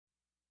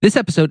This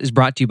episode is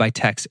brought to you by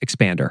Text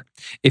Expander.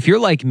 If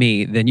you're like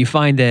me, then you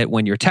find that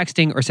when you're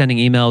texting or sending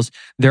emails,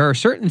 there are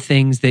certain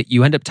things that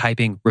you end up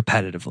typing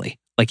repetitively,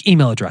 like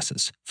email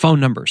addresses, phone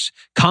numbers,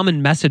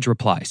 common message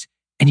replies,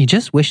 and you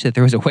just wish that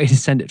there was a way to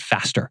send it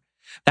faster.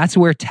 That's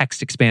where Text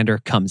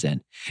Expander comes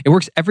in. It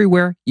works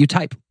everywhere you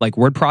type, like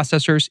word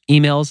processors,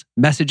 emails,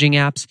 messaging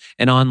apps,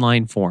 and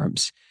online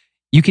forums.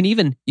 You can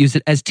even use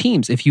it as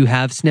Teams if you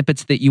have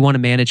snippets that you want to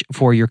manage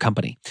for your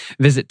company.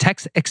 Visit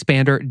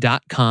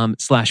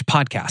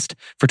textexpander.com/podcast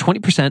for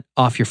 20%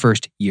 off your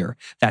first year.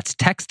 That's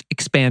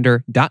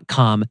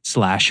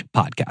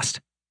textexpander.com/podcast.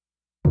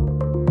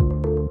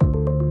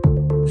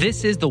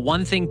 This is the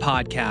One Thing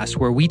podcast,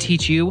 where we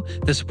teach you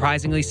the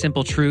surprisingly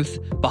simple truth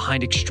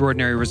behind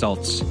extraordinary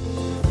results.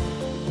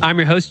 I'm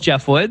your host,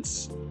 Jeff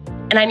Woods.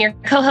 And I'm your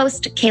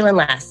co-host, Kaylin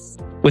Less.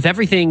 With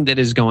everything that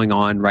is going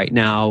on right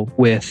now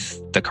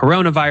with the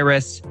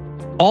coronavirus,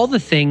 all the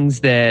things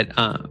that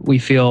we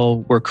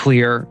feel were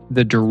clear,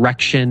 the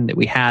direction that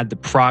we had, the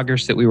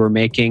progress that we were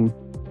making,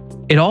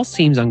 it all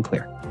seems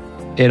unclear.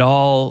 It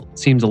all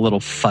seems a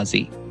little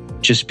fuzzy,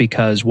 just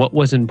because what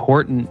was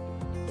important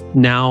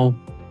now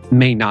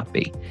may not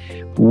be.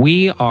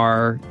 We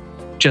are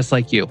just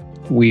like you.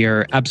 We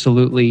are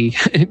absolutely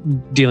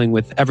dealing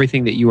with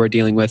everything that you are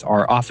dealing with.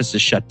 Our office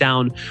is shut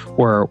down.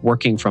 We're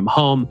working from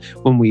home.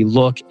 When we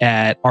look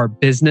at our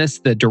business,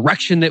 the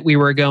direction that we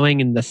were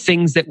going and the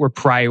things that were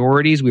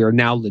priorities, we are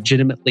now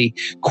legitimately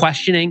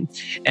questioning.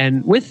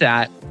 And with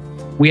that,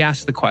 we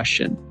ask the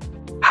question,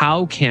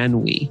 how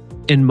can we,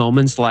 in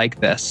moments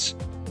like this,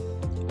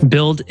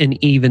 build an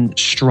even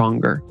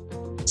stronger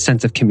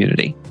sense of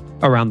community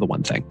around the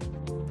one thing?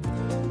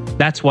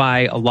 That's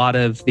why a lot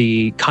of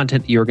the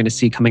content that you're going to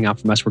see coming out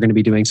from us, we're going to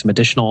be doing some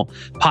additional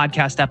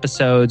podcast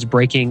episodes,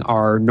 breaking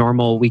our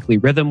normal weekly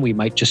rhythm. We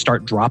might just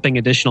start dropping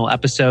additional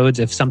episodes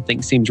if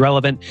something seems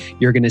relevant.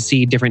 You're going to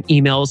see different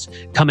emails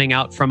coming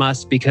out from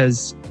us,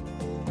 because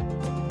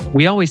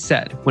we always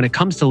said when it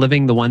comes to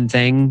living the one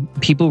thing,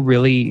 people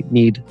really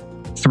need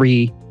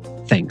three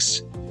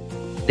things.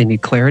 They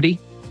need clarity,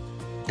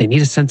 they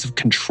need a sense of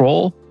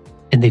control,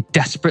 and they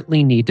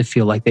desperately need to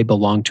feel like they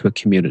belong to a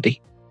community.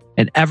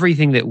 And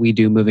everything that we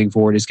do moving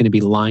forward is going to be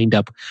lined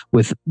up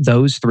with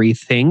those three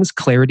things: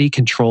 clarity,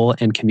 control,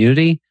 and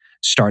community,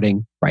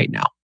 starting right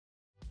now.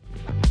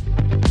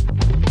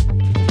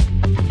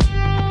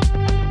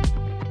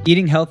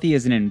 Eating healthy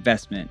is an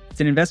investment. It's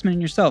an investment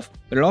in yourself,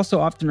 but it also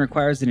often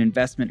requires an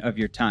investment of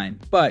your time.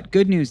 But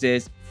good news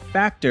is,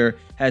 Factor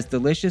has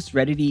delicious,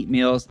 ready-to-eat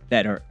meals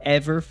that are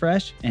ever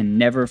fresh and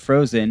never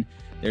frozen.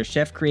 They're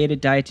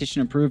chef-created,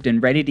 dietitian-approved,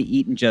 and ready to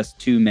eat in just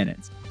 2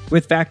 minutes.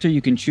 With Factor,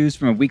 you can choose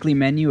from a weekly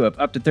menu of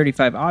up to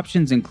 35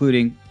 options,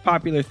 including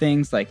popular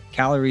things like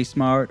Calorie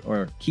Smart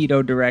or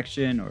Keto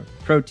Direction or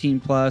Protein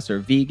Plus or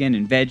Vegan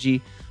and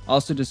Veggie.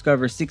 Also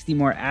discover 60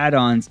 more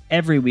add-ons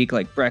every week,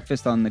 like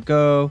breakfast on the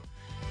go,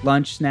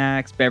 lunch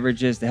snacks,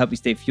 beverages to help you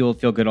stay fueled,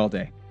 feel good all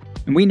day.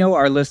 And we know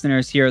our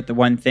listeners here at The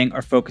One Thing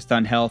are focused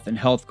on health and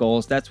health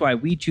goals. That's why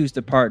we choose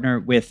to partner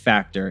with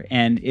Factor.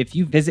 And if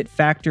you visit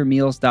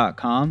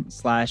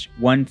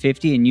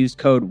factormeals.com/150 and use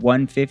code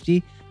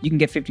 150, you can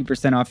get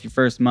 50% off your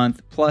first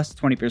month plus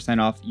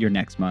 20% off your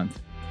next month.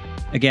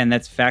 Again,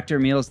 that's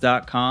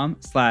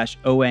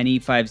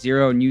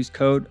factormeals.com/ONE50 and use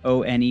code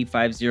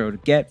ONE50 to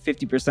get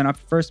 50%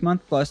 off your first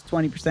month plus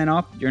 20%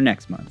 off your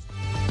next month.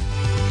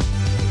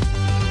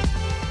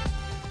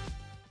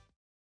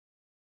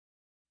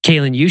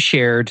 Kaylin, you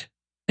shared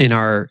in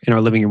our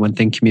Living Your One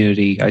Thing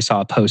community, I saw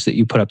a post that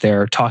you put up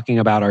there talking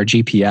about our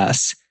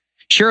GPS.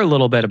 Share a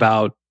little bit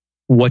about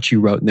what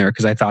you wrote in there,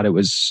 because I thought it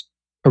was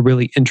a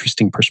really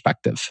interesting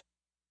perspective.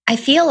 I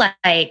feel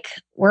like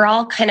we're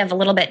all kind of a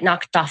little bit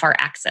knocked off our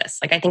axis.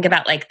 Like I think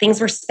about like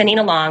things were spinning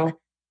along,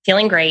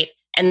 feeling great.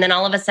 And then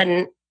all of a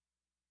sudden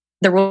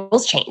the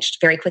rules changed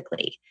very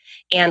quickly.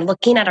 And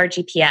looking at our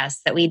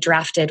GPS that we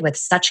drafted with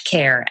such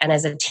care and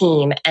as a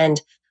team,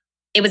 and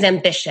it was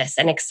ambitious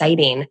and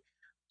exciting.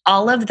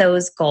 All of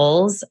those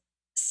goals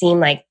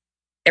seem like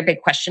they're big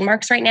question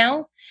marks right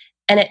now.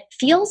 And it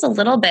feels a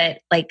little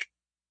bit like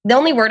the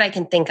only word I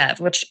can think of,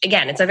 which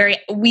again, it's a very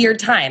weird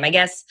time. I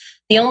guess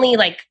the only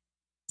like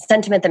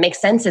sentiment that makes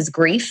sense is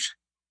grief.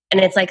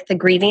 And it's like the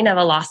grieving of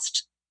a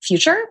lost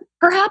future,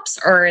 perhaps,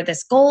 or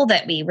this goal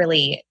that we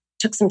really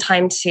took some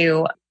time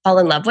to fall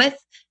in love with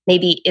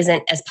maybe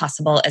isn't as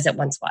possible as it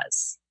once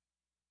was.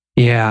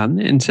 Yeah.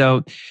 And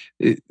so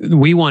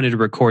we wanted to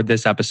record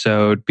this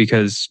episode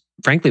because,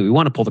 frankly, we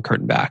want to pull the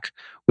curtain back.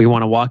 We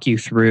want to walk you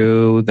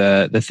through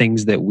the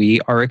things that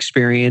we are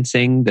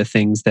experiencing, the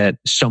things that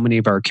so many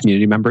of our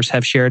community members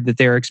have shared that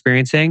they're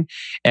experiencing,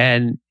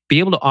 and be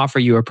able to offer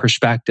you a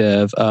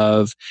perspective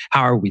of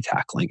how are we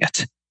tackling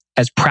it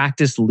as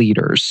practice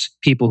leaders,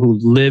 people who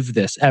live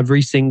this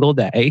every single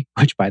day,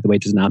 which, by the way,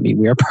 does not mean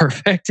we are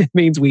perfect. It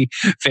means we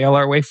fail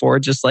our way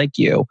forward just like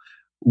you.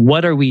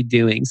 What are we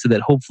doing so that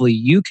hopefully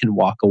you can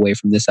walk away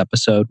from this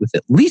episode with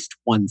at least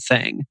one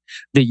thing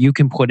that you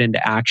can put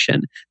into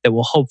action that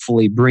will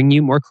hopefully bring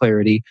you more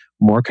clarity,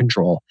 more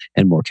control,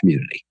 and more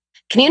community?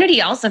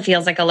 community also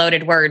feels like a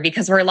loaded word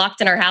because we're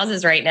locked in our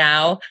houses right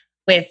now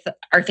with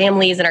our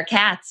families and our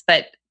cats,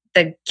 but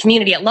the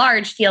community at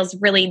large feels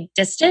really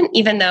distant,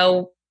 even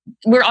though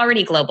we're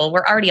already global.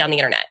 We're already on the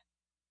internet.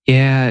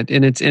 Yeah,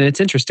 and it's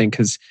interesting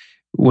because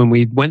when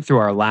we went through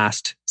our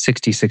last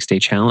 66-day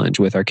challenge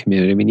with our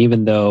community, I mean,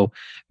 even though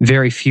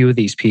very few of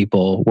these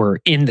people were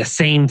in the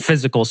same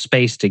physical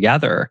space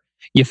together,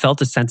 you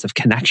felt a sense of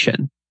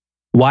connection.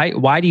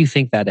 Why do you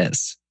think that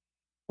is?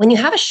 When you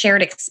have a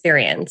shared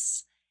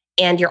experience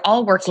and you're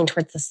all working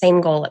towards the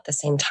same goal at the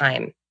same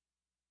time,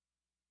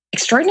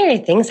 extraordinary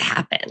things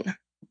happen.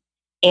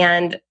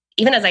 And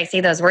even as I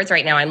say those words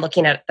right now, I'm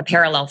looking at the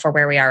parallel for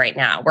where we are right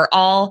now. We're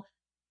all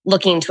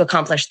looking to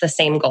accomplish the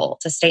same goal,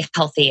 to stay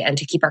healthy and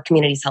to keep our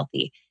communities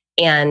healthy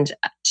and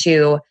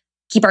to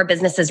keep our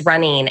businesses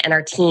running and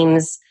our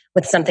teams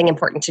with something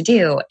important to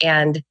do.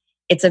 And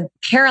it's a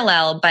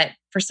parallel, but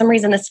for some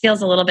reason, this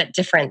feels a little bit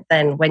different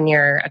than when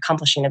you're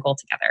accomplishing a goal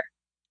together.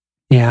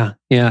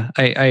 Yeah,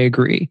 I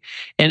agree.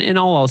 And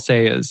all I'll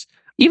say is,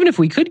 even if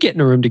we could get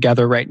in a room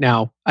together right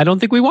now, I don't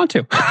think we want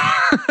to.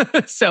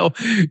 So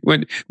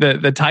when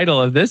the title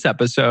of this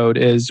episode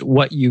is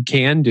What You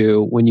Can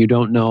Do When You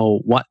Don't Know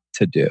What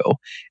to Do.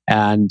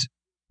 And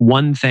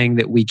one thing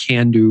that we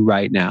can do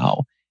right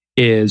now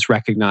is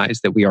recognize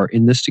that we are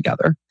in this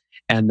together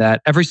and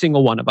that every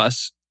single one of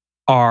us,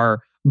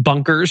 our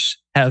bunkers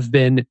have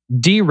been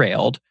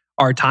derailed,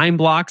 our time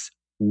blocks.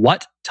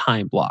 What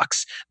time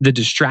blocks? The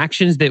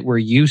distractions that we're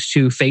used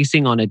to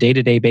facing on a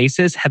day-to-day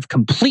basis have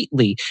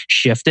completely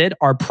shifted.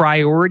 Our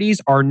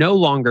priorities are no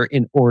longer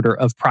in order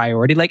of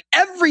priority. Like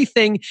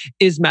everything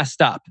is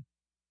messed up.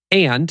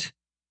 And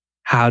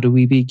how do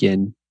we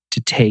begin to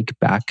take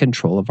back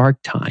control of our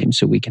time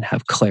so we can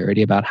have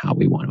clarity about how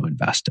we want to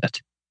invest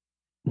it?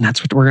 And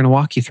that's what we're going to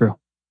walk you through.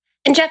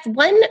 And Jeff,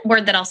 one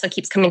word that also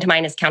keeps coming to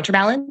mind is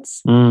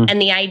counterbalance. And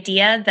the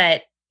idea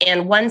that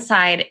on one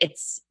side,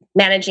 it's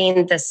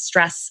managing the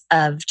stress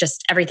of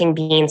just everything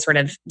being sort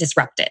of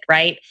disrupted,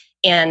 right?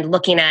 And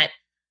looking at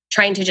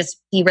trying to just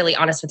be really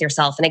honest with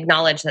yourself and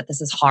acknowledge that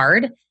this is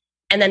hard.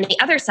 And then the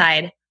other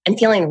side, I'm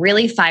feeling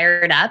really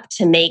fired up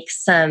to make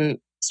some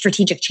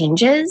strategic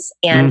changes.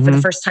 And for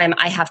the first time,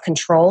 I have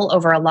control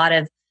over a lot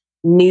of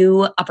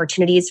new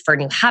opportunities for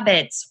new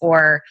habits,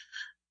 or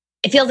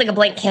it feels like a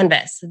blank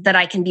canvas that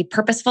I can be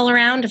purposeful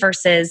around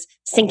versus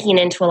sinking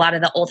into a lot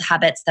of the old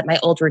habits that my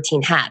old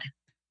routine had.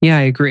 Yeah,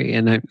 I agree.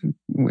 And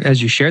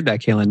as you shared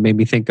that, Kaylin, made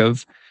me think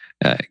of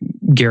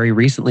Gary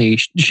recently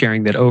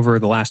sharing that over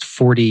the last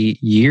 40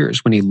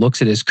 years, when he looks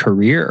at his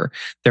career,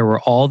 there were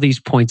all these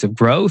points of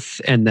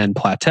growth and then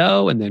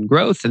plateau and then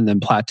growth and then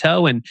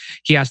plateau. And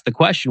he asked the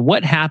question,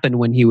 what happened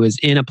when he was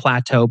in a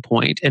plateau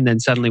point and then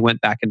suddenly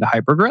went back into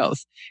hyper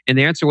growth? And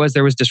the answer was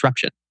there was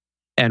disruption.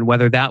 And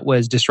whether that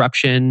was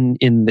disruption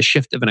in the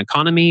shift of an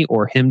economy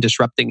or him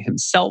disrupting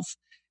himself,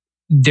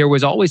 there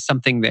was always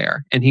something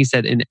there. And he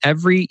said, in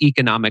every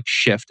economic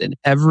shift, in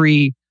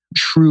every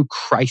true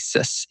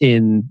crisis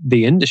in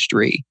the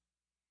industry,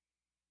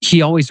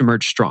 he always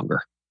emerged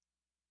stronger.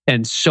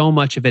 And so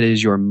much of it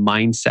is your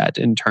mindset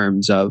in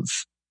terms of,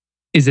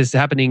 is this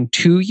happening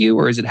to you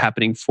or is it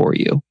happening for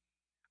you?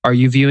 Are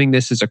you viewing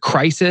this as a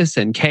crisis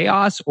and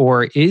chaos,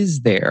 or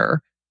is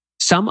there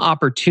some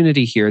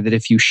opportunity here that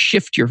if you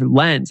shift your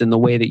lens and the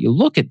way that you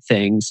look at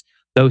things,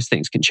 those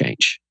things can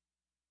change?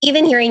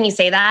 Even hearing you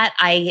say that,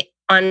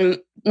 on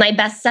my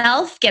best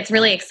self gets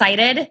really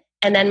excited.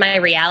 And then my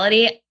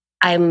reality,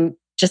 I'm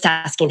just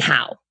asking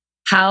how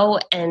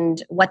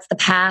and what's the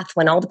path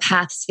when all the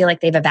paths feel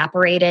like they've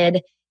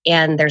evaporated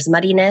and there's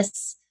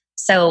muddiness.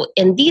 So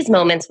in these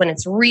moments when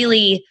it's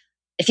really,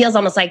 it feels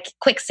almost like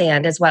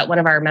quicksand is what one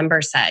of our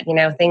members said,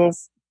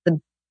 things,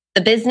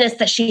 the business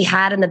that she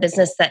had and the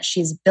business that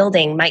she's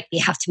building might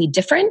have to be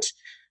different,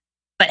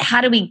 but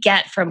how do we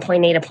get from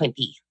point A to point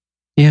B?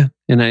 Yeah.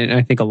 And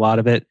I think a lot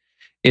of it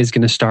is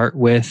going to start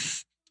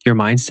with your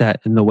mindset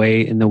and the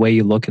way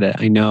you look at it.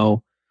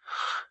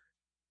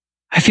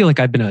 I feel like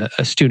I've been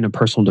a student of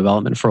personal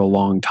development for a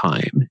long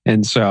time.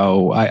 And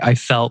so I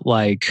felt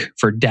like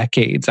for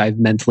decades, I've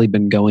mentally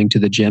been going to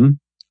the gym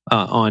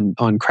on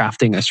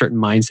crafting a certain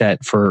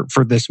mindset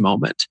for this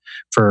moment,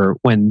 for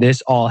when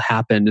this all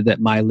happened, that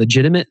my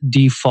legitimate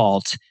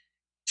default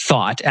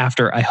thought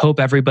after I hope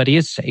everybody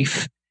is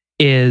safe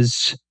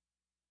is,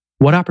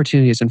 what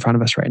opportunity is in front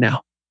of us right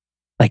now?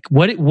 Like,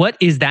 what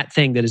is that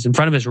thing that is in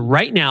front of us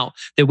right now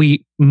that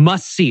we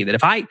must see? That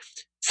if I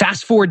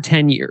fast forward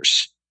 10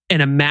 years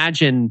and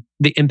imagine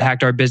the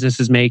impact our business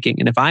is making,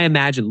 and if I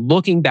imagine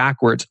looking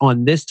backwards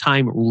on this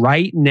time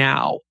right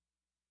now,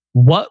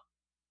 what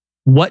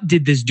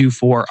did this do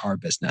for our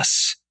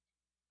business?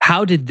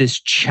 How did this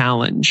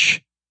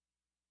challenge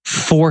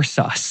force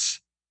us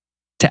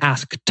to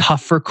ask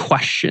tougher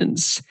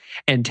questions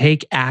and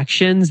take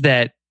actions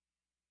that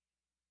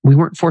we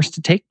weren't forced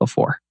to take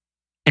before?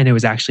 And it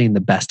was actually in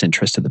the best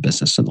interest of the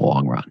business in the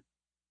long run.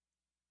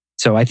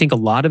 So I think a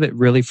lot of it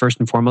really first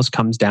and foremost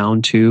comes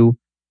down to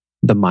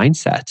the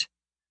mindset.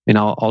 And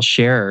I'll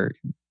share,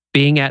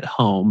 being at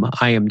home,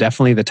 I am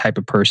definitely the type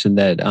of person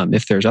that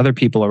if there's other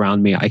people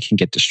around me, I can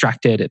get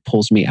distracted. It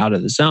pulls me out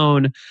of the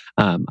zone.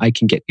 I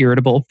can get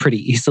irritable pretty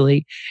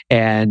easily.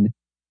 And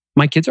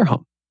my kids are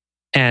home.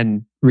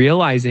 And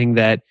realizing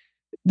that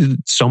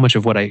so much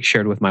of what I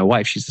shared with my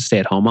wife, she's a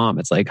stay-at-home mom.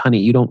 It's like, honey,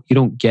 you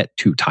don't get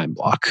to time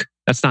block.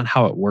 That's not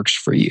how it works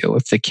for you.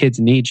 If the kids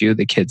need you,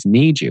 the kids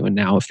need you. And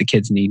now if the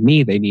kids need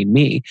me, they need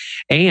me.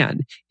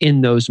 And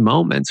in those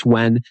moments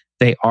when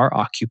they are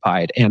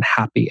occupied and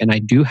happy and I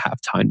do have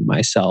time to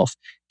myself,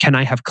 can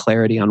I have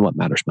clarity on what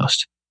matters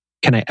most?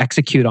 Can I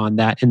execute on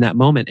that in that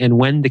moment? And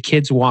when the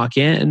kids walk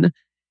in,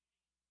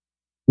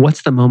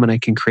 what's the moment I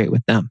can create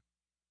with them?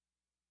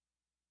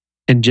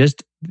 And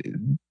just,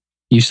 did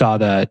you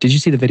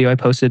see the video I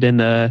posted in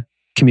the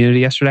community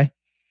yesterday?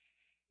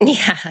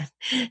 Yeah,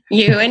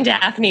 you and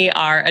Daphne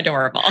are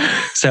adorable.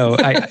 So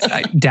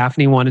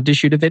Daphne wanted to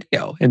shoot a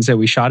video. And so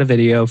we shot a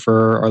video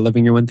for our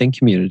Living Your One Thing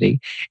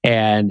community.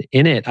 And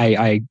in it,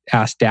 I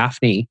asked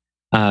Daphne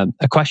a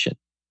question.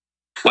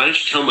 Why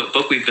don't you tell them what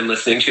book we've been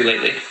listening to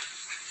lately?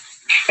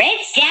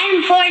 Rich Dad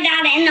and Poor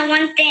Dad and the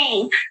One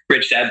Thing.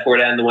 Rich Dad, Poor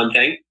Dad and the One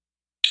Thing?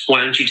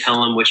 Why don't you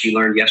tell them what you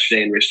learned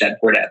yesterday in Rich Dad,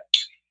 Poor Dad?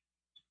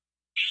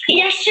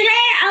 Yesterday,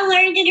 I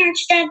learned in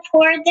Rich Dad,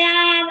 Poor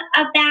Dad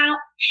about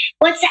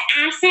what's an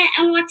asset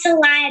and what's a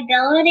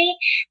liability.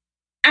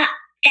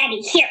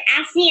 Daddy, here,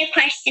 ask me a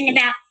question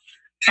about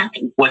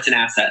something. What's an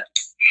asset?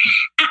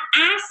 An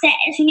asset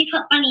is when you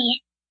put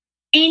money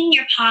in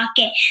your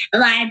pocket. A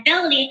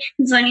liability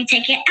is when you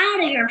take it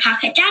out of your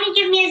pocket. Daddy,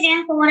 give me an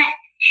example.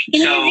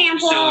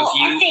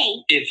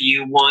 If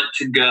you want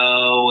to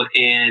go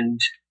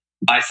and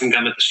buy some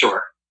gum at the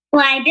store.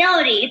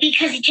 Liability,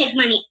 because you take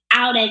money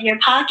out of your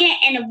pocket.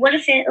 And what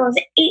if it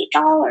was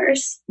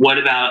 $8? What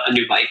about a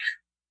new bike?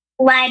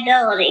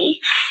 Liability.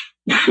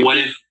 What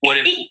if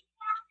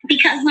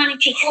because money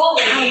takes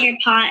out of your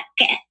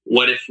pocket.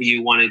 What if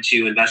you wanted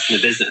to invest in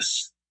a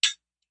business?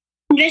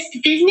 Invest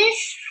in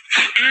business?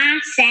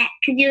 Asset,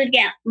 because you would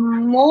get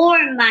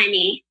more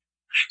money.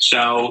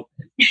 So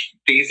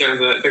these are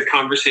the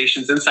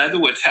conversations inside the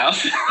Woods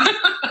house.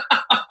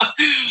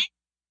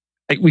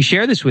 We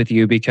share this with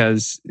you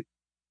because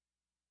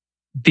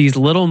these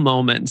little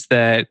moments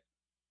that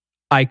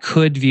I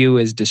could view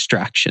as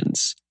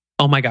distractions.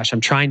 Oh my gosh,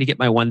 I'm trying to get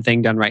my one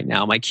thing done right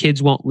now. My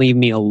kids won't leave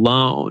me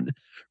alone.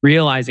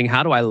 Realizing,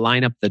 how do I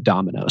line up the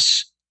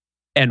dominoes?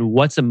 And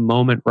what's a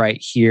moment right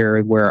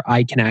here where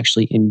I can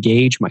actually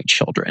engage my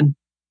children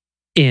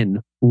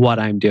in what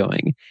I'm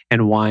doing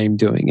and why I'm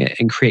doing it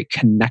and create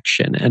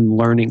connection and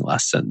learning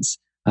lessons.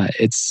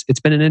 It's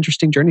been an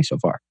interesting journey so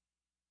far.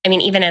 I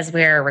mean, even as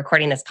we're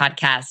recording this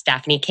podcast,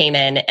 Daphne came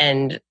in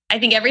and I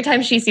think every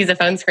time she sees a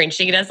phone screen,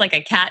 she does like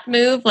a cat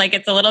move, like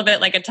it's a little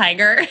bit like a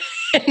tiger,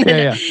 and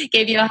then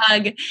gave you a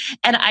hug.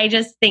 And I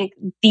just think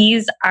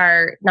these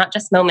are not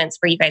just moments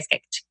where you guys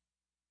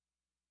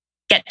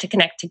get to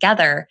connect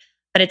together,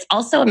 but it's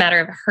also a matter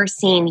of her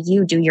seeing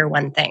you do your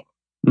one thing,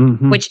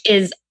 which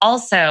is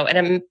also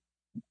an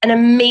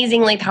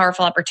amazingly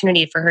powerful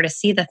opportunity for her to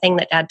see the thing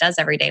that Dad does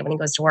every day when he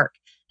goes to work.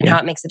 And how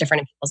it makes a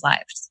difference in people's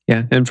lives.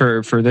 Yeah. And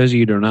for those of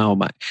you who don't know,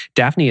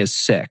 Daphne is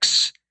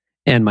 6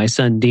 and my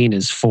son Dean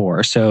is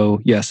 4.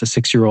 So yes, a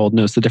 6-year-old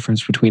knows the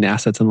difference between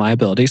assets and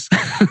liabilities.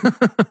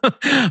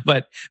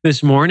 But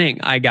this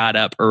morning I got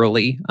up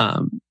early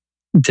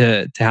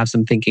to have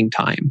some thinking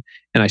time.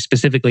 And I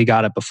specifically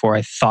got up before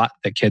I thought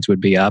the kids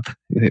would be up,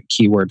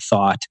 keyword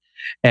thought.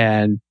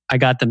 And I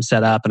got them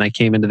set up and I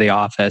came into the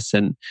office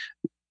and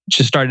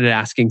just started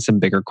asking some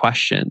bigger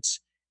questions.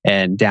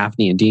 And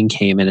Daphne and Dean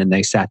came in and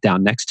they sat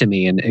down next to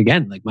me. And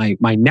again, like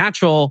my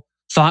natural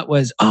thought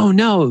was, oh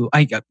no,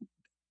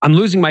 I'm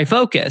losing my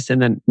focus. And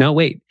then, no,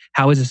 wait,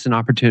 how is this an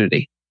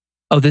opportunity?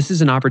 Oh, this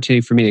is an opportunity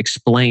for me to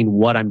explain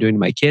what I'm doing to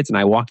my kids. And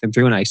I walked them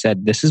through and I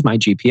said, this is my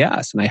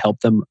GPS. And I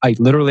helped them. I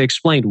literally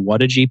explained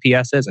what a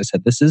GPS is. I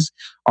said, this is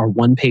our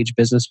one-page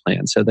business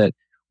plan so that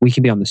we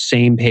can be on the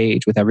same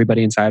page with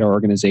everybody inside our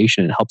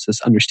organization. It helps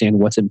us understand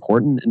what's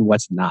important and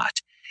what's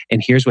not.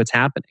 And here's what's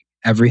happening.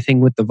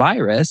 Everything with the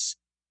virus,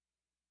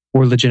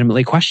 we're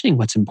legitimately questioning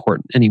what's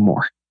important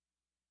anymore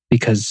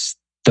because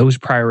those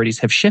priorities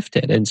have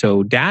shifted. And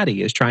so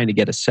Daddy is trying to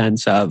get a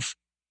sense of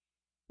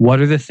what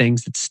are the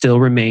things that still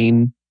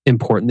remain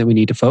important that we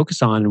need to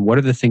focus on and what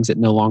are the things that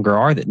no longer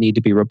are that need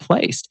to be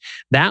replaced.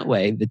 That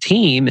way, the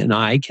team and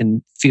I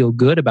can feel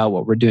good about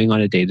what we're doing on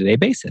a day-to-day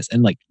basis.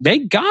 And like, they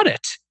got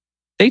it.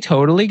 They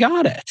totally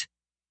got it.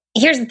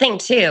 Here's the thing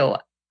too.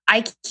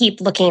 I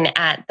keep looking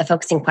at the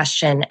focusing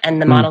question and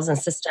the models and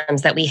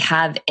systems that we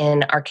have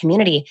in our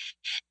community.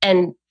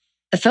 And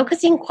the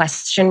focusing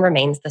question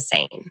remains the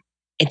same.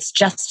 It's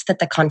just that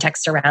the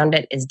context around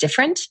it is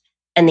different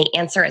and the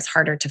answer is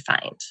harder to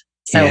find.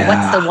 So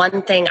what's the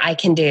one thing I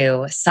can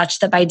do such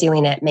that by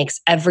doing it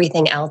makes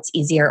everything else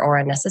easier or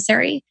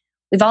unnecessary?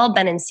 We've all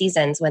been in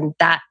seasons when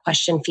that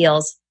question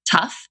feels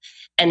tough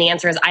and the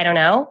answer is, I don't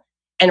know.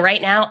 And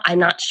right now, I'm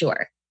not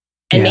sure.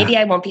 And maybe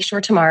I won't be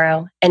sure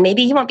tomorrow. And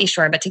maybe you won't be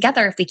sure. But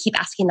together, if we keep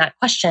asking that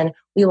question,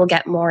 we will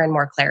get more and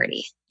more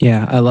clarity.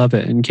 Yeah, I love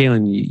it. And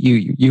Kaylin,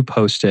 you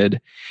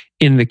posted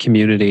in the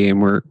community,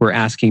 and we're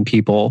asking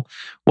people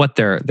what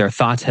their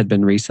thoughts had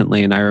been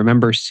recently. And I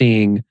remember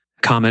seeing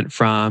a comment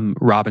from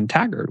Robin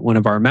Taggart, one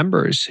of our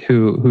members,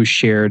 who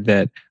shared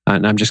that,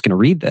 and I'm just going to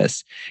read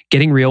this: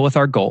 getting real with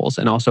our goals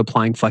and also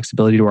applying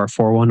flexibility to our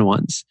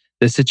 411s.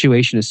 This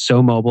situation is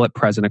so mobile at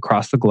present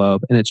across the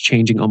globe, and it's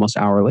changing almost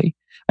hourly.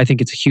 I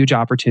think it's a huge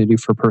opportunity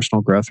for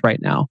personal growth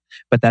right now,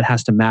 but that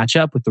has to match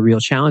up with the real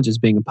challenges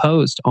being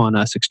imposed on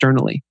us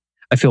externally.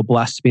 I feel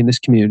blessed to be in this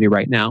community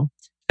right now,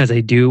 as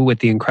I do with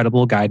the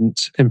incredible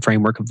guidance and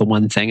framework of the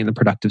One Thing in the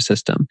Productive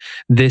System.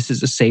 This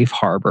is a safe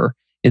harbor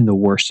in the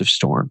worst of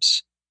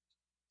storms.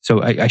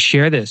 So I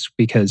share this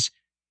because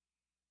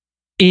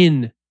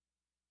in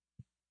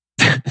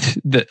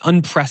the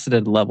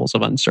unprecedented levels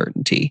of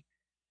uncertainty,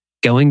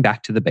 going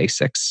back to the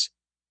basics,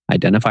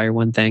 identify your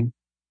one thing,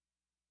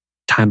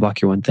 time block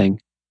your one thing,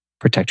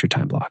 protect your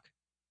time block.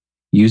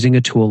 Using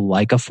a tool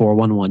like a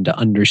 411 to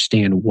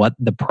understand what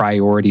the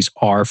priorities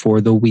are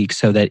for the week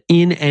so that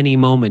in any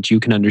moment you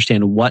can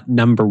understand what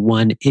number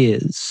one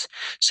is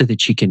so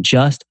that you can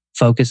just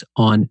focus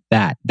on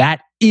that.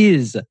 That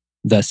is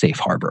the safe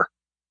harbor.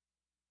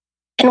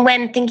 And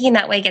when thinking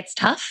that way gets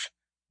tough,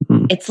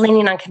 it's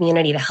leaning on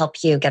community to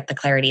help you get the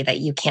clarity that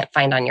you can't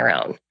find on your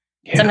own.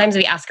 Yeah. Sometimes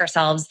we ask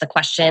ourselves the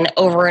question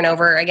over and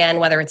over again,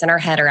 whether it's in our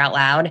head or out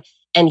loud.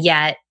 And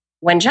yet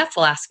when Jeff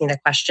will ask me the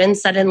question,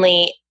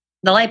 suddenly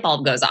the light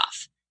bulb goes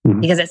off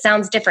because it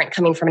sounds different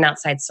coming from an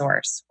outside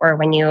source. Or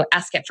when you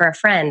ask it for a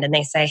friend and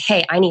they say,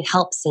 hey, I need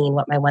help seeing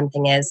what my one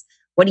thing is.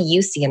 What do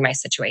you see in my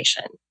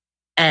situation?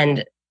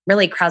 And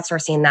really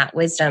crowdsourcing that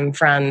wisdom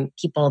from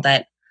people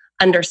that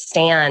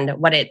understand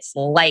what it's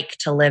like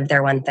to live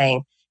their one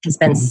thing has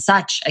been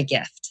such a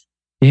gift.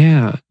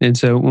 Yeah. And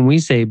so when we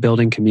say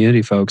building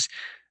community, folks,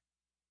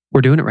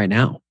 we're doing it right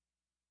now.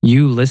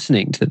 You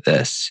listening to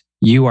this,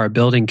 you are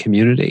building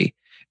community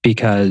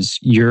because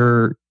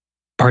you're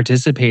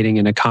participating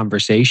in a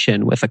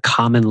conversation with a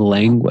common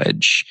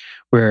language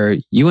where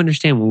you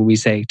understand when we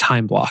say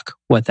time block,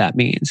 what that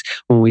means.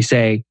 When we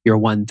say your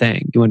one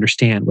thing, you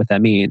understand what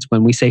that means.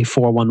 When we say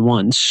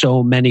 411,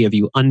 so many of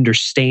you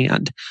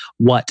understand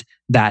what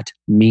that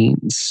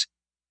means.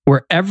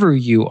 Wherever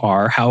you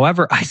are,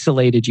 however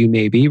isolated you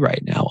may be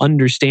right now,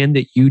 understand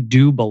that you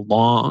do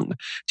belong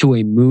to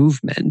a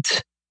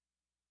movement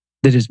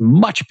that is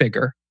much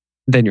bigger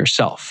than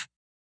yourself.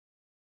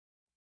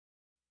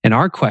 And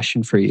our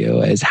question for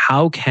you is,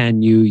 how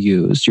can you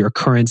use your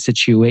current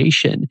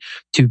situation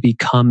to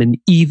become an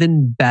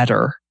even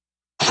better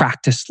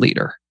practice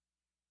leader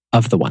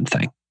of the one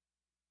thing?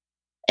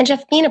 And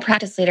Jeff, being a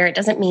practice leader, it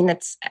doesn't mean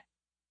that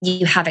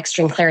you have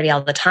extreme clarity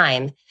all the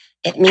time.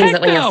 It means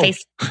that when you're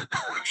faced,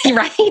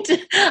 right?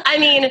 I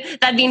mean,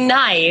 that'd be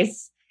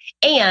nice.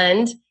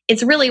 And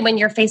it's really when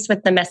you're faced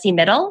with the messy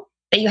middle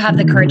that you have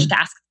the courage to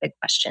ask big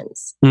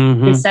questions.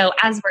 And so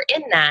as we're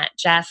in that,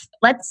 Jeff,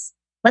 let's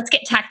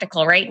get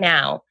tactical right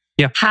now.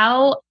 Yeah.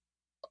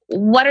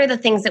 What are the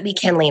things that we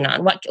can lean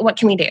on? What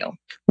can we do?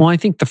 Well, I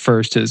think the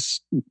first is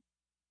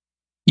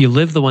you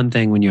live the one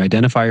thing when you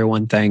identify your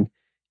one thing,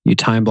 you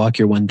time block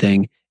your one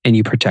thing, and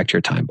you protect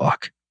your time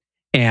block.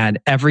 And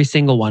every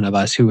single one of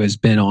us who has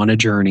been on a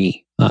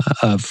journey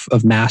of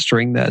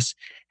mastering this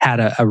had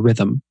a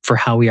rhythm for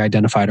how we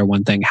identified our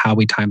one thing, how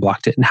we time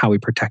blocked it, and how we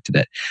protected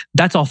it.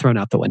 That's all thrown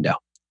out the window.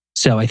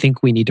 So I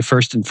think we need to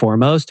first and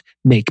foremost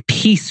make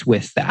peace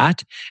with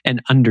that and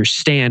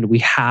understand we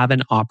have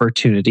an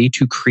opportunity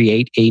to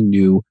create a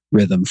new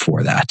rhythm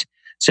for that.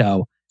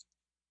 So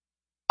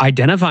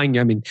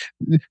identifying,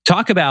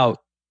 talk about,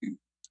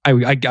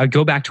 I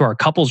go back to our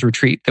couples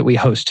retreat that we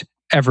host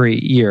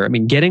every year.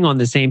 Getting on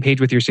the same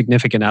page with your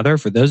significant other,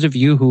 for those of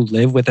you who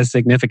live with a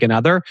significant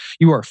other,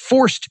 you are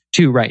forced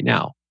to right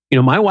now.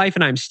 My wife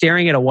and I am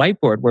staring at a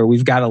whiteboard where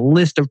we've got a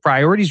list of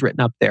priorities written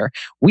up there.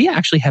 We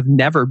actually have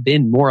never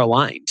been more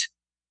aligned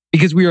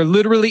because we are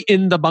literally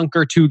in the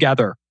bunker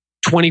together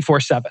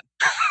 24/7.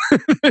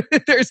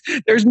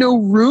 There's no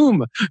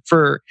room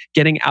for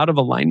getting out of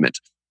alignment.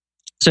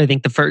 So I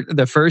think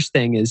the first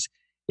thing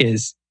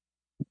is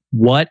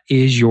what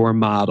is your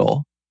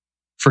model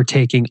for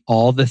taking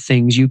all the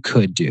things you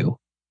could do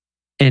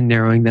and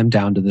narrowing them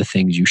down to the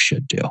things you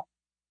should do?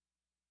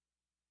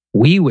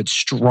 We would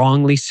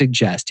strongly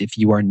suggest, if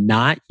you are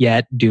not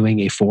yet doing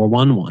a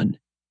 411,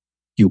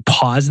 you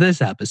pause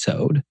this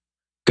episode,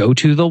 go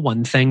to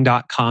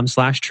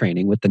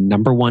theonething.com/training with the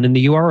number 1 in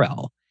the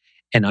URL.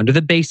 And under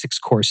the basics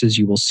courses,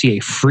 you will see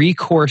a free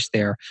course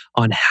there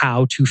on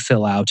how to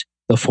fill out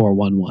the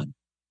 411.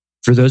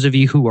 For those of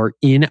you who are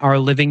in our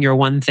Living Your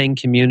One Thing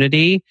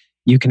community,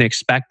 you can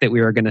expect that we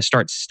are going to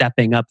start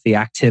stepping up the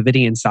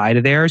activity inside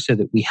of there so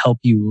that we help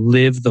you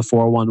live the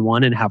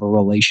 411 and have a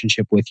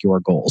relationship with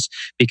your goals.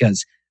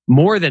 Because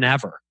more than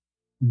ever,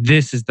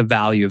 this is the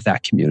value of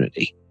that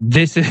community.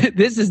 This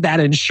is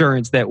that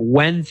insurance that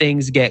when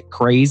things get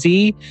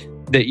crazy,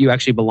 that you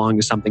actually belong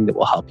to something that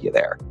will help you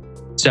there.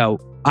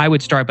 So I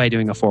would start by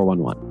doing a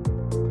 411.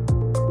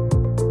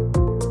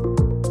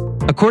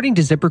 According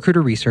to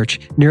ZipRecruiter research,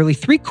 nearly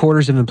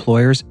 3/4 of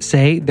employers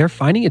say they're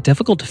finding it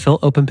difficult to fill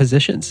open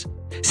positions.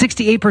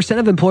 68%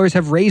 of employers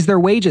have raised their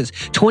wages.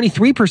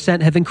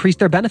 23% have increased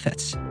their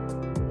benefits.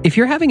 If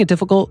you're having a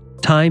difficult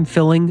time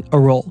filling a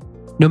role,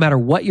 no matter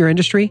what your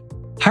industry,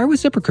 hire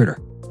with ZipRecruiter.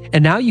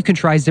 And now you can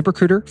try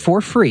ZipRecruiter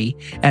for free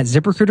at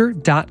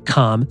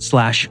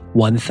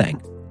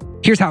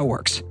ZipRecruiter.com/onething. Here's how it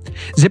works.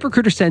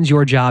 ZipRecruiter sends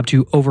your job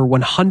to over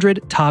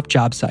 100 top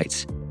job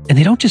sites. And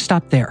they don't just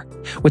stop there.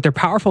 With their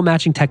powerful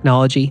matching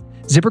technology,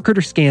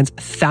 ZipRecruiter scans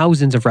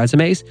thousands of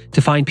resumes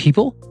to find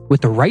people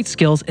with the right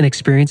skills and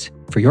experience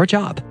for your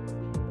job.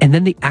 And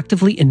then they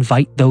actively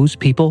invite those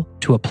people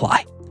to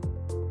apply.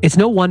 It's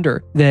no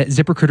wonder that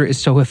ZipRecruiter is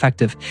so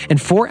effective.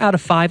 And 4 out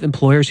of 5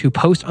 employers who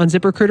post on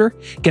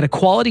ZipRecruiter get a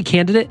quality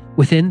candidate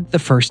within the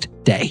first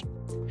day.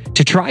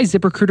 To try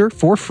ZipRecruiter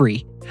for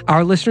free,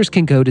 our listeners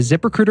can go to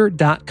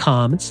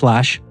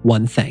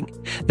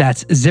ZipRecruiter.com/onething.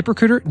 That's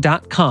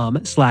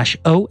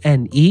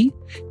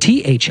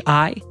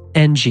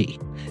ZipRecruiter.com/ONETHING.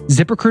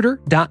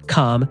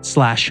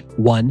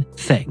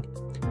 ZipRecruiter.com/onething.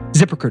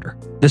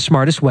 ZipRecruiter, the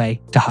smartest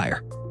way to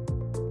hire.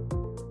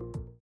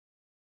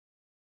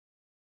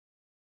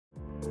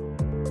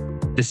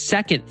 The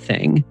second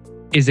thing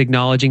is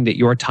acknowledging that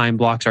your time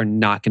blocks are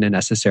not going to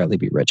necessarily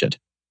be rigid.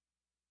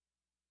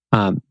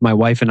 My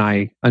wife and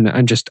I, and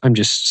I'm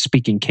just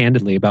speaking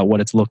candidly about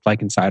what it's looked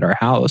like inside our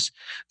house.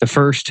 The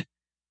first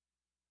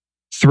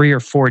 3 or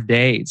 4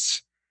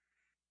 days,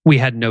 we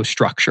had no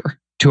structure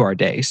to our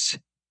days.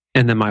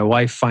 And then my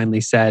wife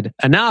finally said,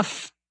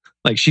 enough.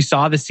 Like, she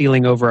saw the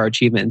ceiling over our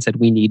achievement and said,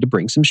 we need to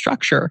bring some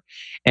structure.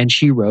 And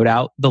she wrote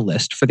out the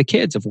list for the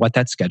kids of what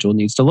that schedule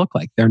needs to look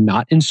like. They're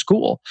not in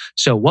school.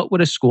 So what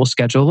would a school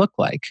schedule look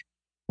like?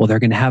 Well, they're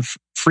going to have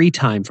free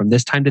time from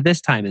this time to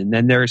this time. And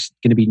then there's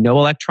going to be no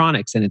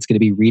electronics, and it's going to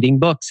be reading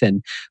books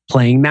and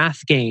playing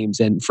math games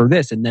and for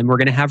this. And then we're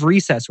going to have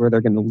recess where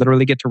they're going to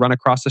literally get to run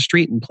across the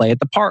street and play at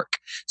the park.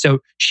 So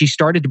she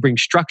started to bring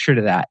structure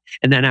to that.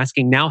 And then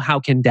asking, now how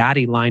can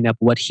daddy line up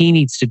what he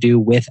needs to do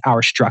with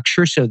our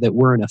structure so that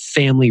we're in a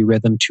family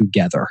rhythm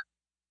together?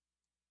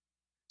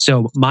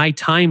 So my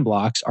time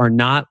blocks are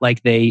not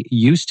like they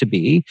used to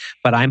be,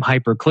 but I'm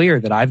hyper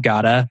clear that I've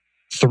got a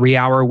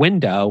 3-hour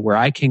window where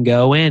I can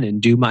go in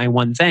and do my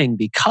one thing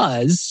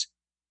because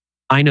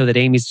I know that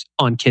Amy's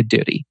on kid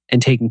duty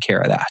and taking care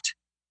of that.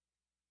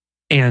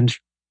 And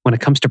when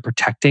it comes to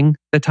protecting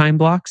the time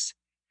blocks,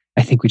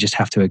 I think we just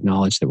have to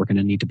acknowledge that we're going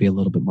to need to be a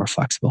little bit more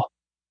flexible.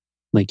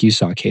 Like you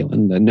saw,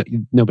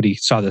 Caitlin, nobody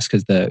saw this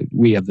because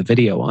we have the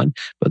video on,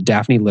 but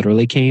Daphne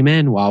literally came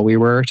in while we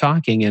were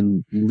talking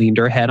and leaned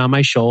her head on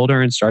my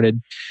shoulder and started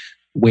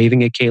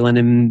waving at Caitlin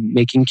and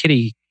making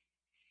kitty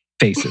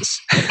faces.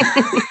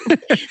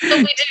 What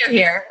we do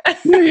here.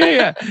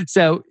 yeah.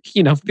 So,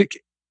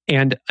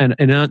 and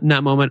in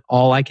that moment,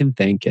 all I can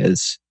think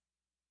is,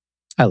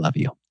 I love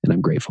you and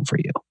I'm grateful for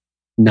you.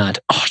 Not,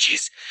 oh,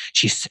 she's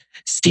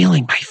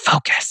stealing my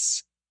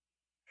focus.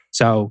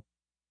 So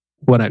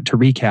to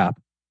recap,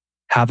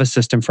 have a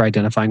system for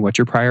identifying what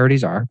your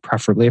priorities are,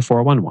 preferably a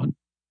 411.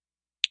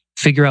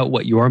 Figure out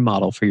what your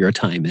model for your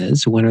time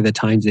is. When are the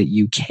times that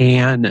you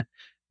can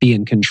be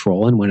in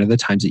control and when are the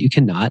times that you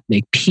cannot?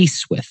 Make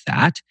peace with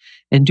that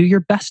and do your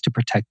best to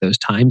protect those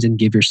times and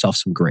give yourself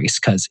some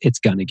grace because it's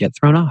going to get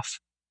thrown off.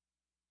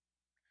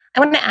 I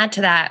want to add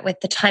to that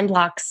with the time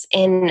blocks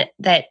in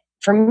that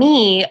for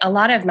me, a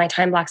lot of my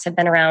time blocks have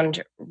been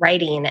around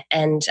writing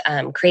and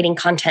creating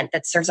content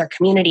that serves our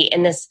community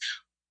in this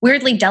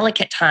weirdly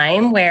delicate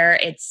time where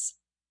it's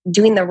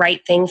doing the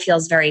right thing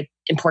feels very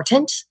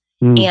important.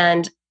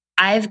 And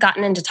I've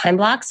gotten into time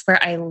blocks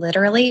where I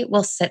literally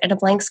will sit at a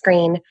blank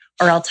screen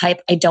or I'll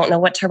type, I don't know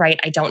what to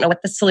write. I don't know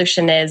what the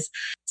solution is.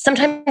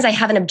 Sometimes I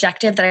have an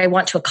objective that I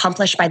want to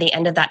accomplish by the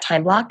end of that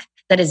time block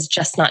that is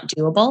just not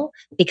doable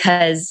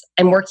because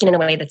I'm working in a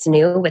way that's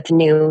new with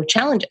new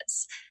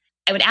challenges.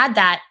 I would add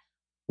that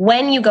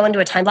when you go into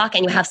a time block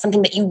and you have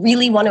something that you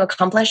really want to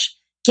accomplish,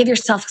 give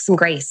yourself some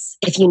grace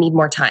if you need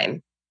more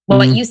time.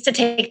 What used to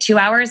take 2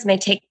 hours may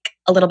take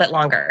a little bit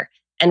longer.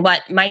 And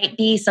what might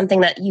be something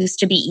that used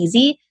to be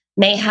easy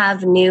may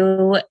have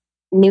new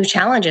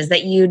challenges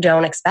that you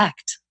don't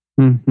expect.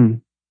 Mm-hmm.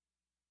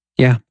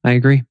 Yeah, I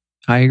agree.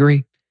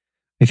 I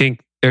think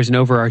there's an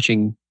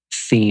overarching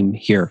theme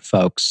here,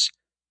 folks.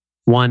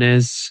 One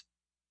is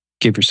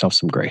give yourself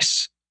some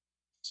grace.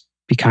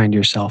 Be kind to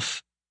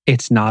yourself.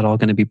 It's not all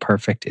going to be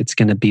perfect. It's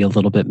going to be a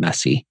little bit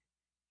messy.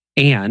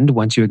 And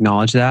once you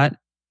acknowledge that,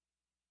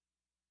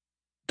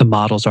 the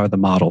models are the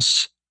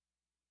models.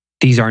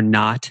 These are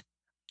not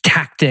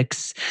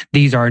tactics.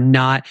 These are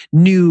not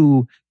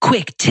new,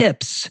 quick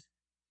tips.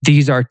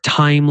 These are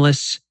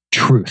timeless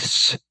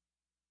truths.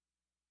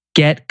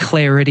 Get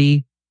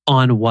clarity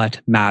on what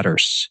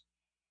matters.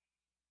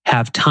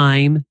 Have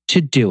time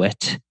to do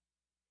it.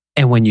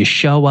 And when you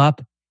show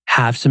up,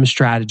 have some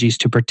strategies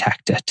to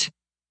protect it.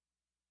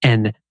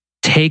 And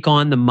take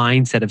on the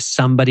mindset of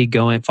somebody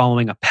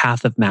following a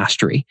path of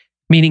mastery,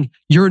 meaning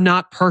you're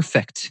not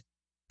perfect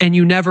and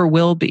you never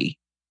will be.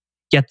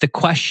 Yet the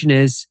question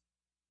is,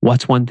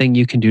 what's one thing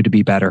you can do to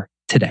be better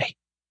today?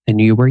 than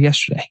you were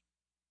yesterday?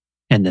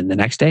 And then the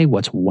next day,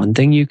 what's one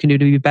thing you can do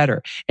to be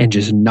better? And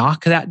just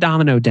knock that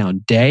domino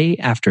down day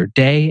after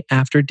day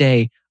after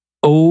day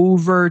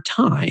over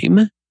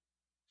time.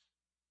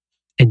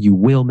 And you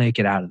will make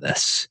it out of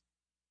this.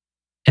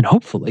 And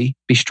hopefully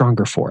be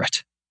stronger for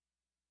it.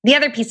 The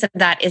other piece of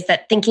that is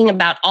that thinking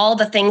about all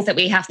the things that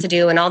we have to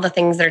do and all the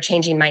things that are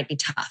changing might be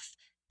tough.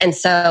 And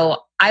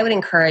so I would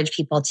encourage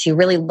people to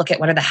really look at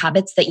what are the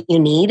habits that you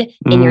need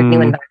in your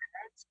new environment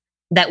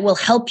that will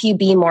help you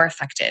be more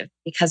effective.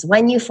 Because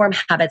when you form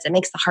habits, it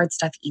makes the hard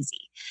stuff easy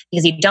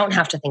because you don't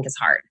have to think as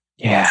hard.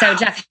 Yeah. So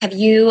Jeff, have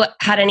you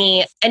had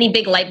any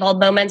big light bulb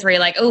moments where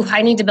you're like, oh,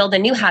 I need to build a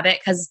new habit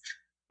because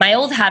my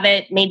old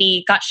habit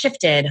maybe got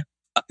shifted?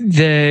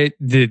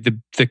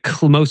 The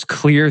most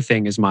clear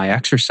thing is my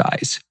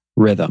exercise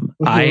rhythm.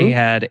 Mm-hmm. I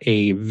had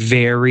a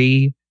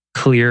very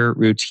clear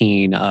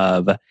routine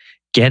of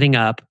getting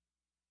up,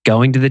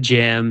 going to the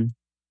gym,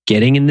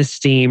 getting in the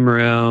steam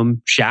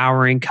room,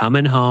 showering,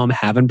 coming home,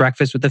 having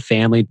breakfast with the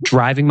family,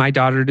 driving my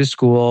daughter to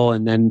school,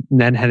 and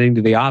then heading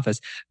to the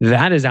office.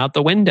 That is out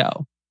the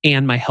window.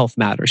 And my health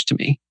matters to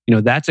me.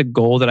 That's a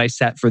goal that I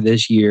set for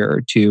this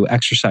year to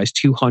exercise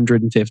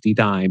 250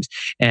 times.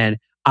 And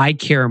I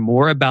care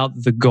more about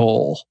the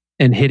goal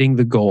and hitting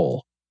the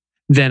goal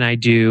than I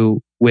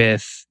do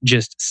with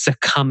just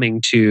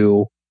succumbing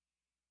to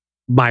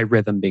my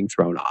rhythm being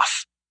thrown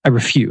off. I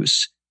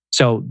refuse.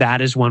 So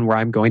that is one where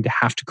I'm going to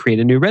have to create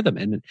a new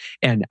rhythm.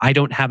 And I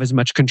don't have as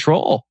much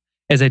control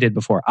as I did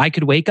before. I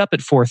could wake up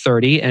at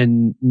 4:30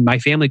 and my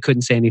family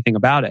couldn't say anything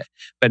about it.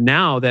 But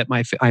now that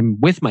I'm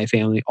with my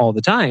family all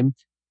the time,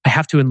 I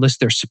have to enlist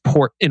their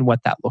support in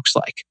what that looks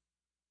like.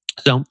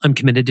 So I'm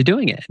committed to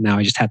doing it. Now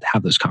I just have to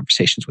have those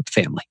conversations with the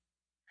family.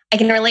 I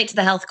can relate to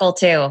the health goal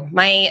too.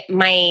 My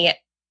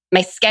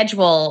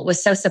schedule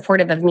was so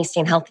supportive of me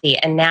staying healthy.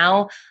 And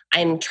now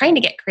I'm trying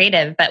to get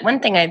creative. But one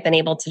thing I've been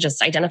able to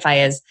just identify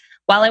is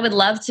while I would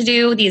love to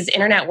do these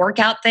internet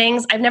workout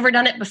things, I've never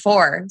done it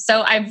before.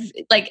 So I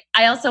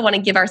also want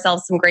to give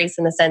ourselves some grace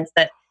in the sense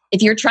that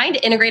if you're trying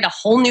to integrate a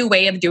whole new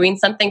way of doing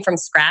something from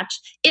scratch,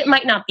 it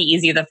might not be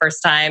easy the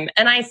first time.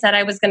 And I said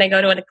I was going to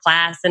go to a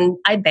class and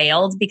I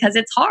bailed because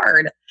it's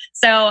hard.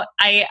 So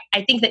I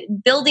think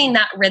that building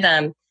that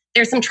rhythm,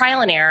 there's some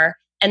trial and error,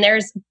 and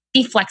there's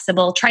be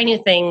flexible, try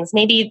new things.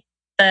 Maybe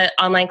the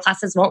online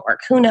classes won't work.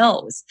 Who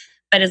knows?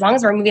 But as long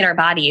as we're moving our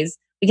bodies,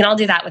 we can all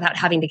do that without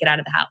having to get out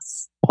of the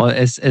house. Well,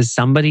 as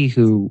somebody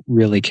who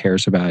really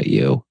cares about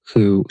you,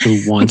 who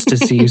wants to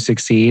see you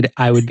succeed,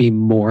 I would be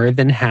more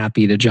than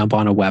happy to jump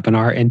on a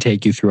webinar and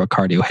take you through a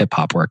cardio hip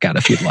hop workout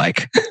if you'd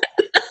like.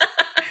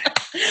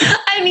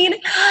 I mean,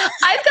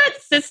 I've got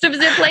systems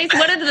in place.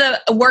 One of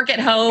the work at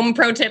home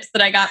pro tips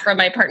that I got from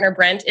my partner,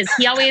 Brent, is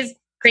he always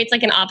creates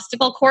like an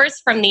obstacle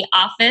course from the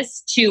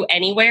office to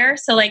anywhere.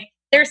 So like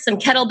there's some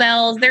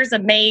kettlebells, there's a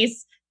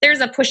mace, there's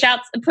a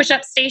push-up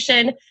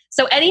station.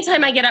 So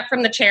anytime I get up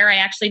from the chair, I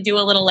actually do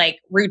a little like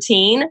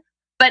routine,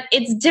 but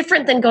it's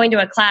different than going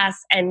to a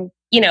class and,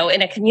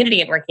 in a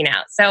community and working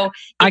out. So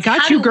I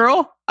got you,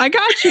 girl. I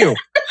got you.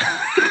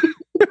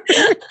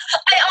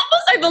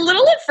 I'm a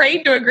little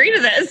afraid to agree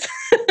to this.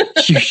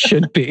 You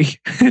should be.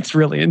 It's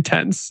really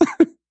intense.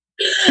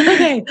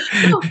 Okay.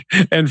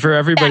 And for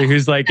everybody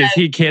who's like, is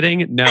he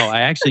kidding? No,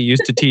 I actually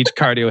used to teach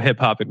cardio hip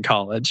hop in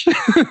college.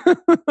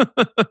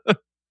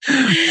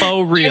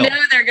 Oh, real. I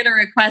know they're going to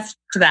request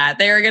that.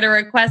 They are going to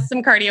request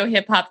some cardio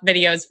hip hop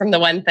videos from the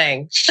one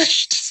thing.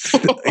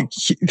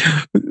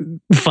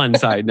 Fun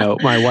side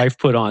note: my wife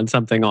put on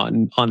something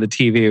on the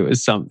TV. It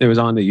was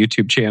on the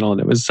YouTube channel,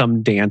 and it was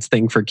some dance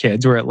thing for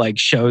kids where it like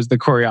shows the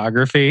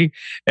choreography.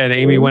 And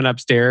Amy went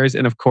upstairs,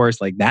 and of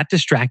course, like that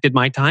distracted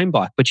my time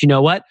block. But you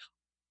know what?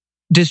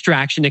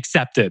 Distraction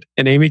accepted.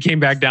 And Amy came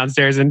back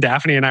downstairs, and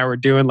Daphne and I were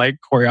doing like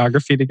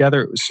choreography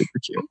together. It was super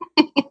cute.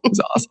 It was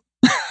awesome.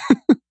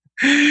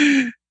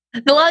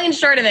 The long and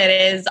short of it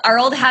is our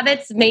old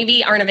habits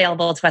maybe aren't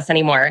available to us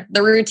anymore.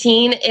 The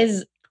routine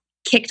is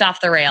kicked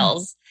off the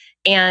rails.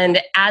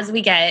 And as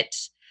we get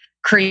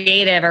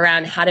creative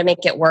around how to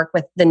make it work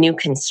with the new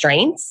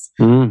constraints,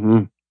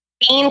 being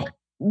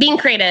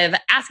creative,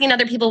 asking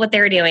other people what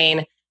they're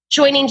doing,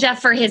 joining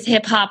Jeff for his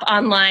hip hop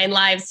online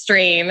live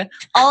stream,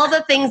 all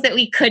the things that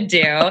we could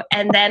do,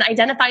 and then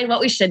identifying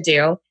what we should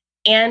do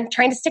and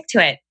trying to stick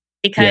to it.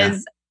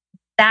 Because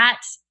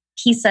that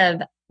piece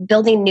of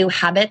building new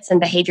habits and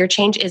behavior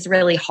change is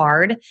really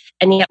hard.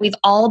 And yet we've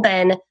all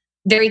been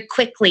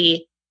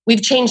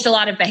we've changed a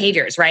lot of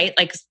behaviors, right?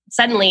 Like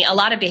suddenly a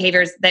lot of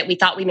behaviors that we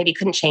thought we maybe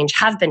couldn't change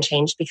have been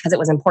changed because it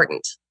was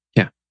important.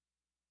 Yeah.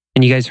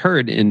 And you guys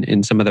heard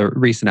in some of the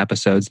recent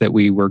episodes that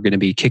we were going to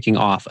be kicking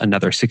off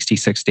another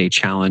 66-day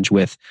challenge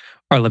with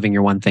our Living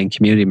Your One Thing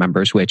community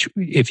members, which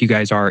if you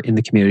guys are in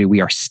the community,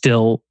 we are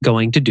still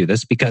going to do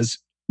this because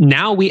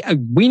now we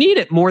need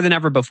it more than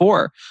ever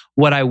before.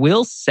 What I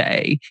will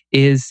say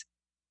is,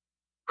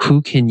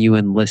 who can you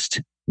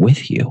enlist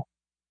with you?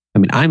 I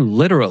mean, I'm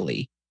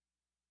literally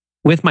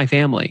with my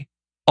family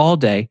all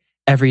day,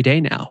 every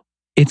day now.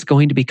 It's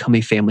going to become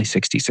a family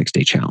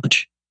 66-day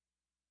challenge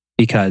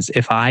Because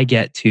if I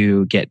get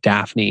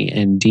Daphne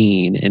and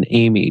Dean and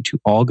Amy to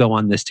all go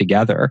on this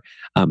together,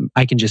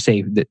 I can just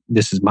say that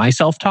this is my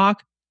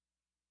self-talk.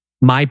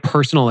 My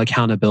personal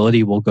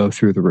accountability will go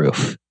through the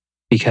roof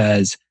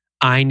because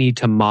I need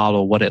to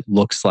model what it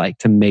looks like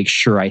to make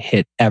sure I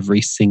hit every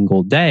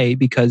single day,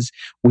 because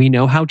we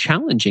know how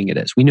challenging it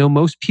is. We know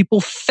most people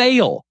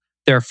fail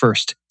their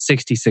first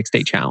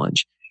 66-day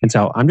challenge. And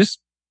so I'm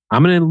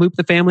going to loop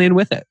the family in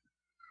with it.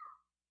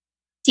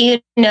 Do you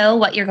know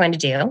what you're going to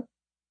do?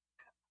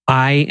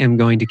 I am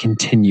going to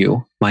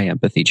continue my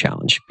empathy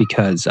challenge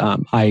because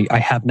I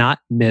have not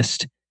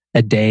missed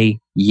a day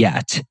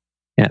yet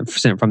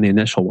from the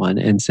initial one.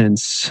 And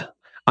since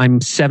I'm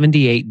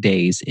 78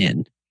 days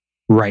in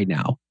right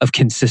now of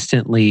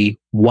consistently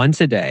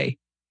once a day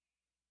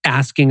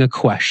asking a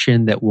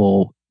question that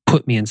will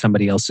put me in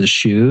somebody else's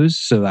shoes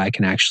so that I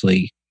can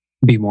actually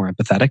be more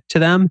empathetic to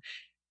them.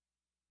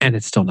 And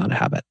it's still not a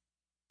habit.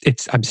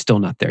 I'm still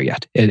not there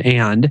yet.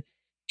 And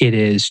it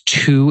is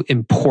too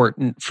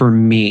important for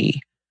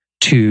me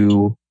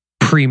to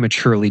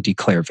prematurely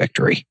declare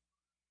victory.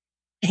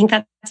 I think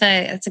that's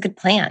a good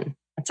plan.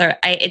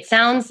 It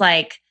sounds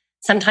like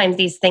sometimes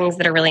these things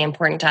that are really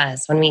important to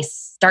us, when we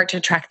start to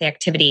track the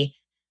activity,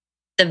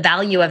 the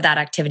value of that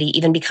activity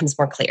even becomes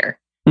more clear.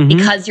 Mm-hmm.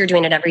 Because you're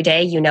doing it every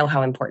day, you know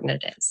how important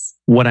it is.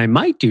 What I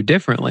might do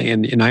differently,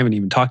 and I haven't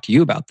even talked to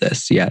you about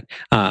this yet,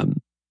 I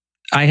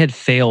had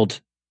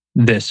failed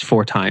this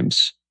 4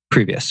 times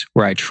previous,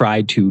 where I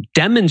tried to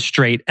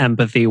demonstrate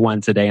empathy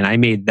once a day, and I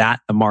made that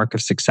the mark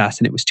of success,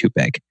 and it was too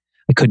big.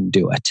 I couldn't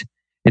do it.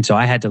 And so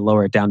I had to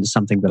lower it down to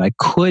something that I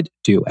could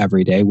do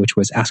every day, which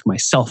was ask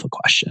myself a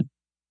question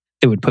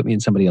that would put me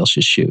in somebody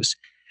else's shoes.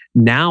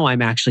 Now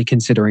I'm actually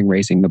considering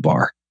raising the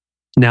bar.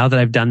 Now that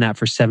I've done that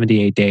for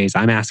 78 days,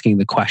 I'm asking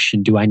the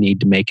question, do I need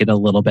to make it a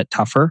little bit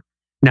tougher?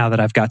 Now that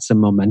I've got some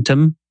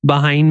momentum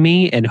behind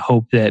me, and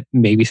hope that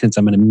maybe since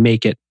I'm going to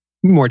make it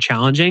more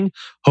challenging,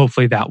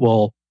 hopefully that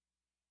will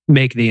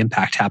make the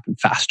impact happen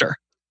faster.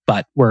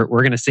 But we're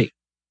going to see.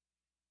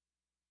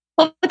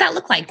 What would that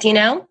look like? Do you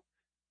know?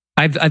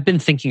 I've been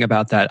thinking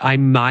about that. I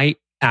might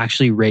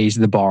actually raise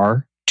the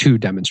bar to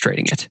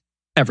demonstrating it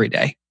every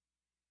day.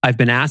 I've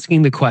been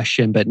asking the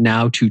question, but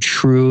now to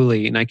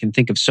truly, and I can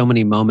think of so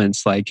many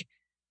moments like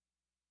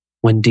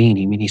when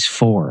Dean, he's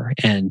 4,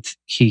 and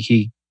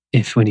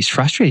when he's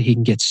frustrated, he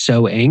can get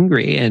so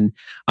angry. And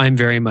I'm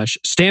very much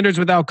standards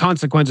without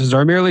consequences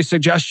are merely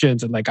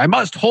suggestions. And I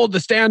must hold the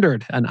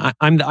standard. And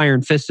I'm the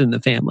iron fist in the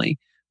family.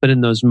 But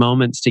in those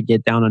moments, to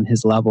get down on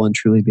his level and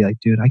truly be like,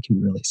 dude, I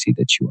can really see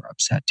that you are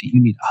upset. Do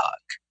you need a hug?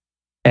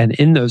 And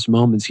in those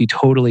moments, he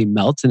totally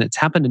melts. And it's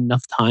happened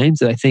enough times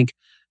that I think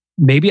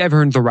maybe I've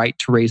earned the right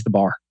to raise the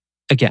bar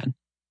again.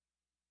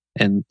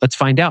 And let's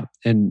find out.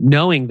 And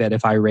knowing that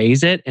if I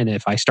raise it and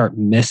if I start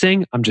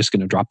missing, I'm just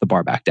going to drop the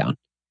bar back down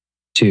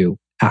to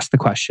ask the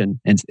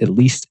question and at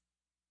least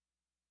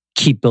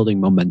keep building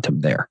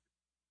momentum there.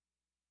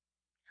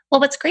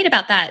 Well, what's great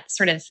about that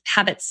sort of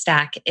habit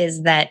stack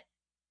is that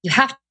you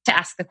have to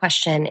ask the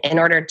question in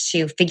order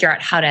to figure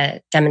out how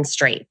to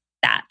demonstrate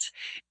that.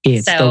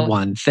 It's the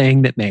one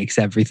thing that makes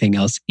everything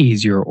else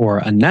easier or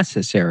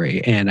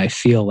unnecessary. And I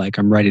feel like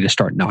I'm ready to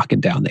start knocking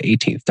down the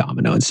 18th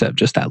domino instead of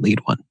just that lead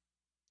one.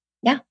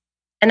 Yeah.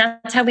 And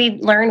that's how we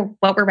learn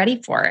what we're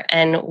ready for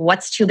and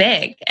what's too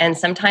big. And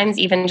sometimes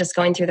even just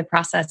going through the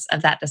process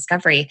of that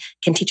discovery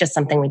can teach us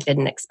something we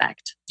didn't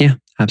expect. Yeah,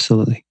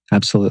 absolutely.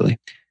 Absolutely.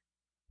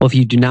 Well, if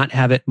you do not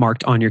have it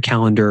marked on your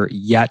calendar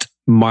yet,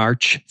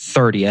 March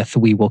 30th,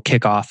 we will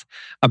kick off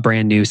a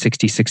brand new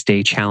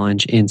 66-day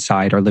challenge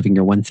inside our Living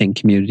Your One Thing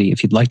community.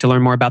 If you'd like to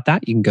learn more about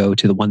that, you can go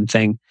to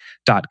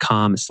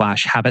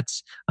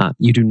theonething.com/habits.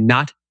 You do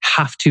not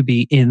have to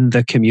be in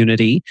the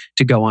community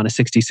to go on a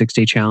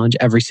 66-day challenge.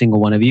 Every single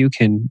one of you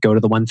can go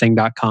to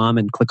theonething.com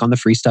and click on the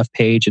free stuff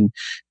page and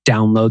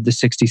download the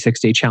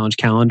 66-day challenge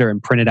calendar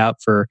and print it out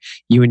for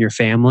you and your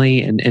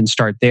family and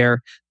start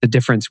there. The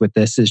difference with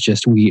this is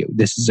just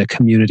this is a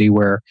community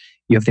where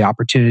you have the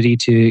opportunity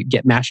to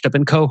get matched up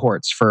in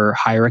cohorts for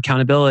higher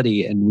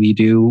accountability. And we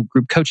do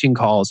group coaching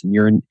calls and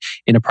you're in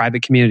a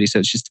private community. So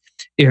it's just,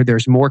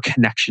 there's more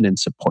connection and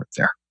support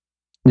there.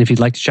 And if you'd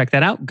like to check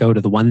that out, go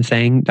to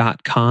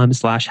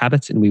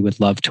theonething.com/habits and we would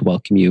love to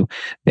welcome you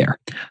there.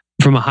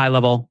 From a high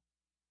level,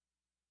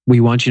 we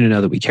want you to know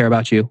that we care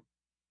about you.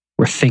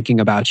 We're thinking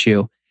about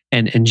you.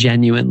 And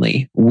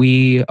genuinely,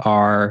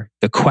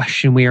 the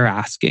question we are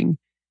asking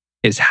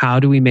is how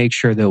do we make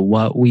sure that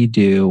what we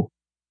do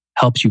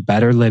helps you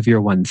better live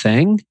your one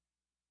thing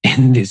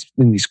in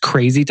these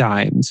crazy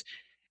times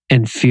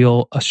and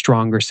feel a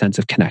stronger sense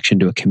of connection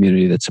to a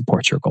community that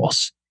supports your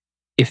goals.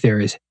 If there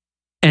is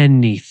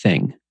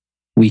anything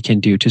we can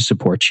do to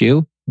support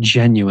you,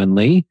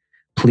 genuinely,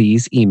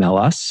 please email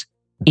us.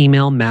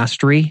 Email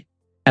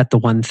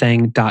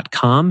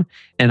mastery@theonething.com.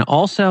 And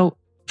also,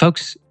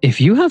 folks,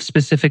 if you have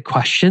specific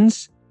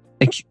questions,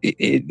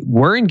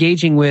 we're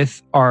engaging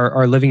with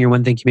our Living Your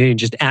One Thing community and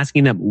just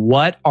asking them,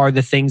 what are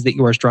the things that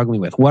you are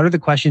struggling with? What are the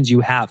questions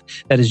you have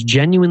that is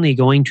genuinely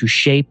going to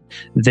shape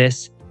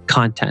this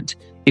content?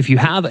 If you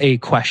have a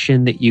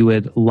question that you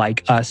would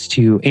like us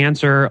to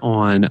answer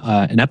on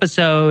an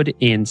episode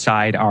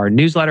inside our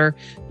newsletter,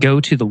 go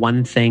to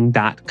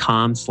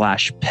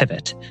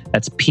theonething.com/pivot.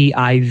 That's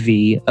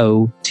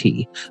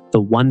PIVOT.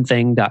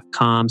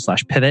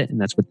 Theonething.com/pivot.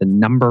 And that's with the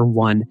number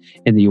 1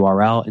 in the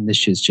URL. And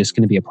this is just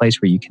going to be a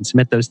place where you can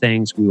submit those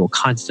things. We will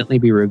constantly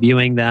be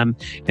reviewing them.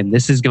 And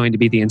this is going to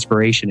be the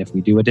inspiration if we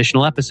do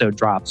additional episode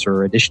drops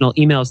or additional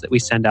emails that we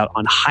send out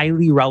on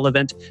highly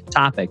relevant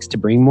topics to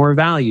bring more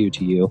value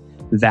to you.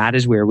 That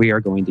is where we are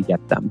going to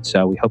get them.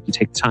 So we hope you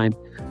take the time,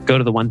 go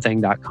to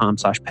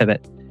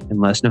theonething.com/pivot and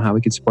let us know how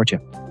we can support you.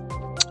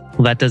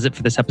 Well, that does it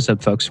for this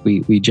episode, folks.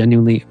 We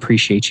genuinely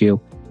appreciate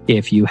you.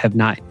 If you have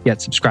not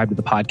yet subscribed to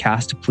the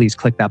podcast, please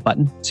click that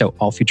button so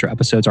all future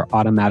episodes are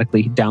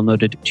automatically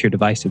downloaded to your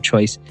device of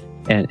choice.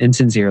 And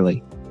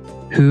sincerely,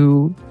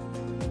 who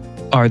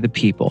are the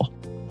people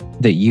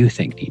that you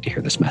think need to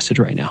hear this message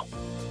right now?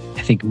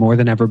 I think more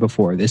than ever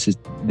before, this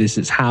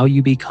is how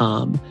you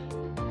become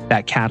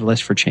that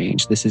catalyst for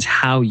change. This is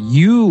how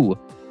you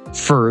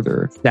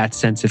further that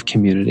sense of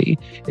community,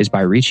 is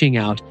by reaching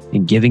out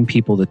and giving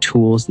people the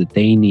tools that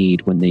they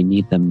need when they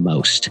need them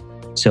most.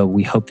 So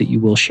we hope that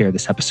you will share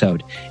this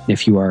episode. And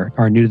if you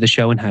are new to the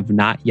show and have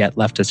not yet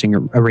left us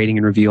a rating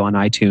and review on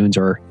iTunes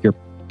or your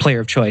player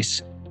of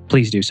choice,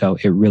 please do so.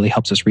 It really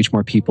helps us reach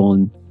more people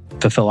and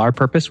fulfill our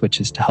purpose, which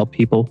is to help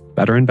people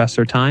better invest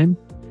their time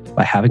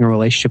by having a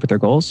relationship with their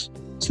goals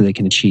so they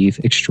can achieve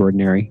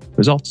extraordinary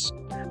results.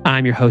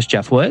 I'm your host,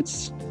 Jeff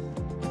Woods.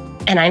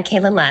 And I'm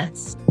Kaylin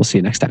Lutz. We'll see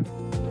you next time.